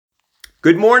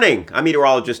Good morning. I'm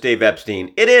meteorologist Dave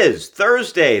Epstein. It is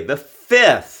Thursday, the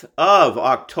 5th of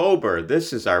October.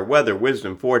 This is our weather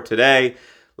wisdom for today.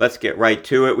 Let's get right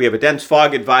to it. We have a dense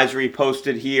fog advisory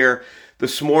posted here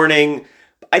this morning.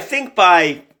 I think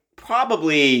by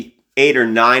probably 8 or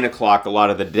 9 o'clock, a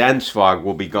lot of the dense fog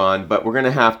will be gone, but we're going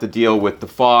to have to deal with the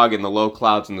fog and the low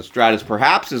clouds and the stratus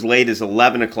perhaps as late as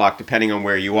 11 o'clock, depending on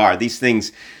where you are. These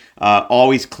things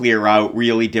always clear out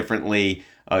really differently.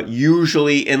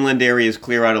 Usually inland areas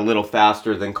clear out a little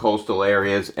faster than coastal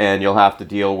areas, and you'll have to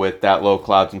deal with that low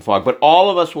clouds and fog. But all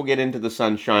of us will get into the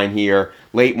sunshine here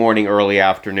late morning, early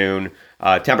afternoon.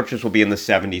 Temperatures will be in the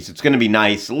 70s. It's going to be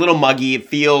nice, a little muggy. It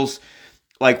feels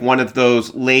like one of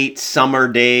those late summer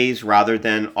days rather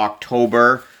than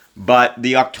October. But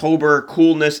the October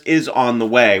coolness is on the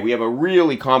way. We have a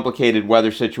really complicated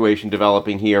weather situation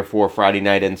developing here for Friday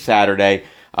night and Saturday.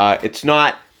 It's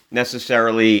not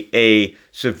necessarily a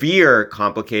severe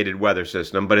complicated weather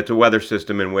system, but it's a weather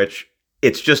system in which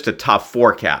it's just a tough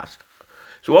forecast.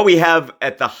 So what we have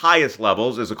at the highest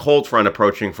levels is a cold front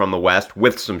approaching from the west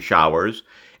with some showers,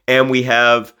 and we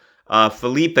have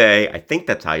Felipe, I think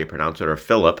that's how you pronounce it, or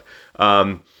Philip,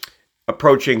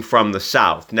 approaching from the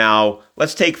south. Now,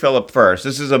 let's take Philip first.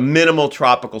 This is a minimal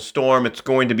tropical storm. It's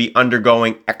going to be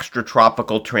undergoing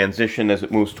extratropical transition as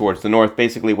it moves towards the north.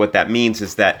 Basically, what that means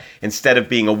is that instead of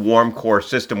being a warm core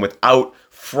system without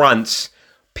fronts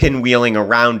pinwheeling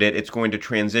around it, it's going to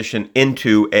transition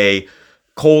into a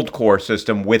cold core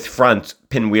system with fronts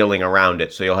pinwheeling around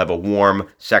it. So you'll have a warm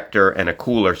sector and a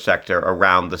cooler sector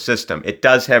around the system. It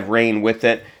does have rain with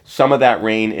it. Some of that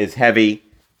rain is heavy,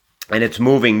 and it's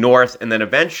moving north, and then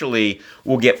eventually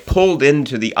will get pulled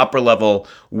into the upper level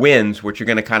winds, which are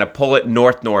going to kind of pull it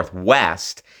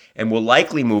north-northwest, and will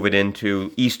likely move it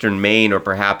into eastern Maine or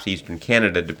perhaps eastern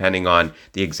Canada, depending on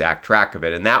the exact track of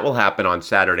it. And that will happen on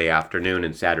Saturday afternoon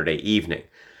and Saturday evening.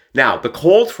 Now, the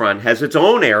cold front has its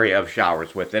own area of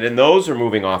showers with it, and those are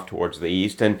moving off towards the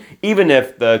east. And even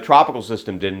if the tropical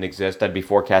system didn't exist, I'd be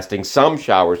forecasting some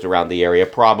showers around the area,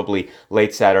 probably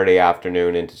late Saturday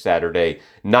afternoon into Saturday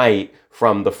night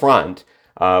from the front.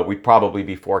 We'd probably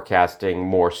be forecasting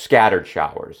more scattered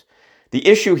showers. The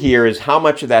issue here is how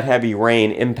much of that heavy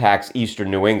rain impacts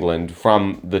eastern New England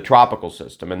from the tropical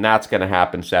system, and that's going to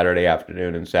happen Saturday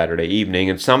afternoon and Saturday evening,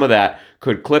 and some of that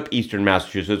could clip eastern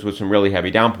Massachusetts with some really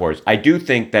heavy downpours. I do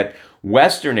think that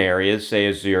western areas, say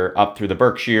as you're up through the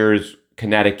Berkshires,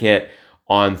 Connecticut,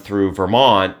 on through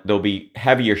Vermont, there'll be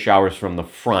heavier showers from the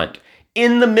front.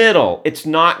 In the middle, it's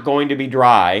not going to be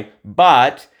dry,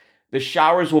 but the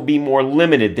showers will be more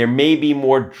limited. There may be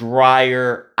more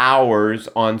drier hours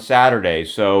on Saturday.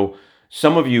 So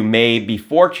some of you may be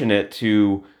fortunate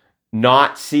to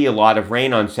not see a lot of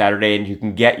rain on Saturday, and you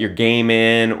can get your game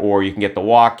in or you can get the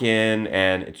walk in,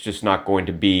 and it's just not going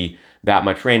to be that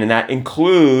much rain. And that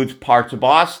includes parts of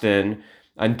Boston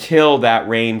until that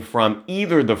rain from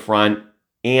either the front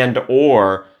and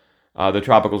or the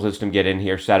tropical system get in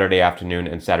here Saturday afternoon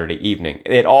and Saturday evening.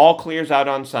 It all clears out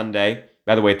on Sunday.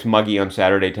 By the way, it's muggy on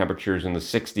Saturday, temperatures in the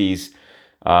 60s.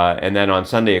 And then on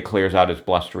Sunday, it clears out as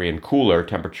blustery and cooler.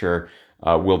 Temperature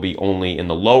will be only in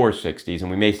the lower 60s.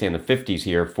 And we may stay in the 50s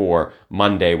here for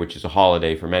Monday, which is a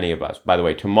holiday for many of us. By the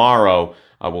way, tomorrow,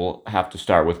 we'll have to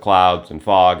start with clouds and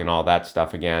fog and all that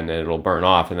stuff again, and it'll burn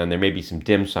off. And then there may be some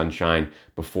dim sunshine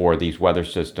before these weather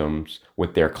systems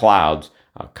with their clouds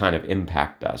kind of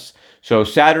impact us. So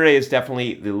Saturday is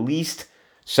definitely the least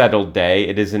settled day.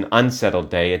 It is an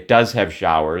unsettled day. It does have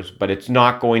showers, but it's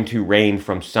not going to rain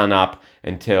from sunup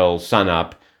until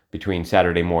sunup between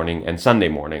Saturday morning and Sunday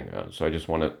morning. So I just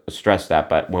want to stress that.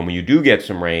 But when you do get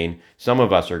some rain, some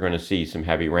of us are going to see some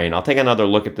heavy rain. I'll take another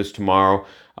look at this tomorrow.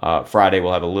 Friday,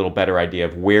 we'll have a little better idea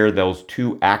of where those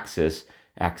two axes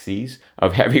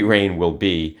of heavy rain will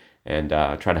be, and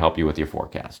try to help you with your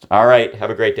forecast. All right. Have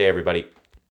a great day, everybody.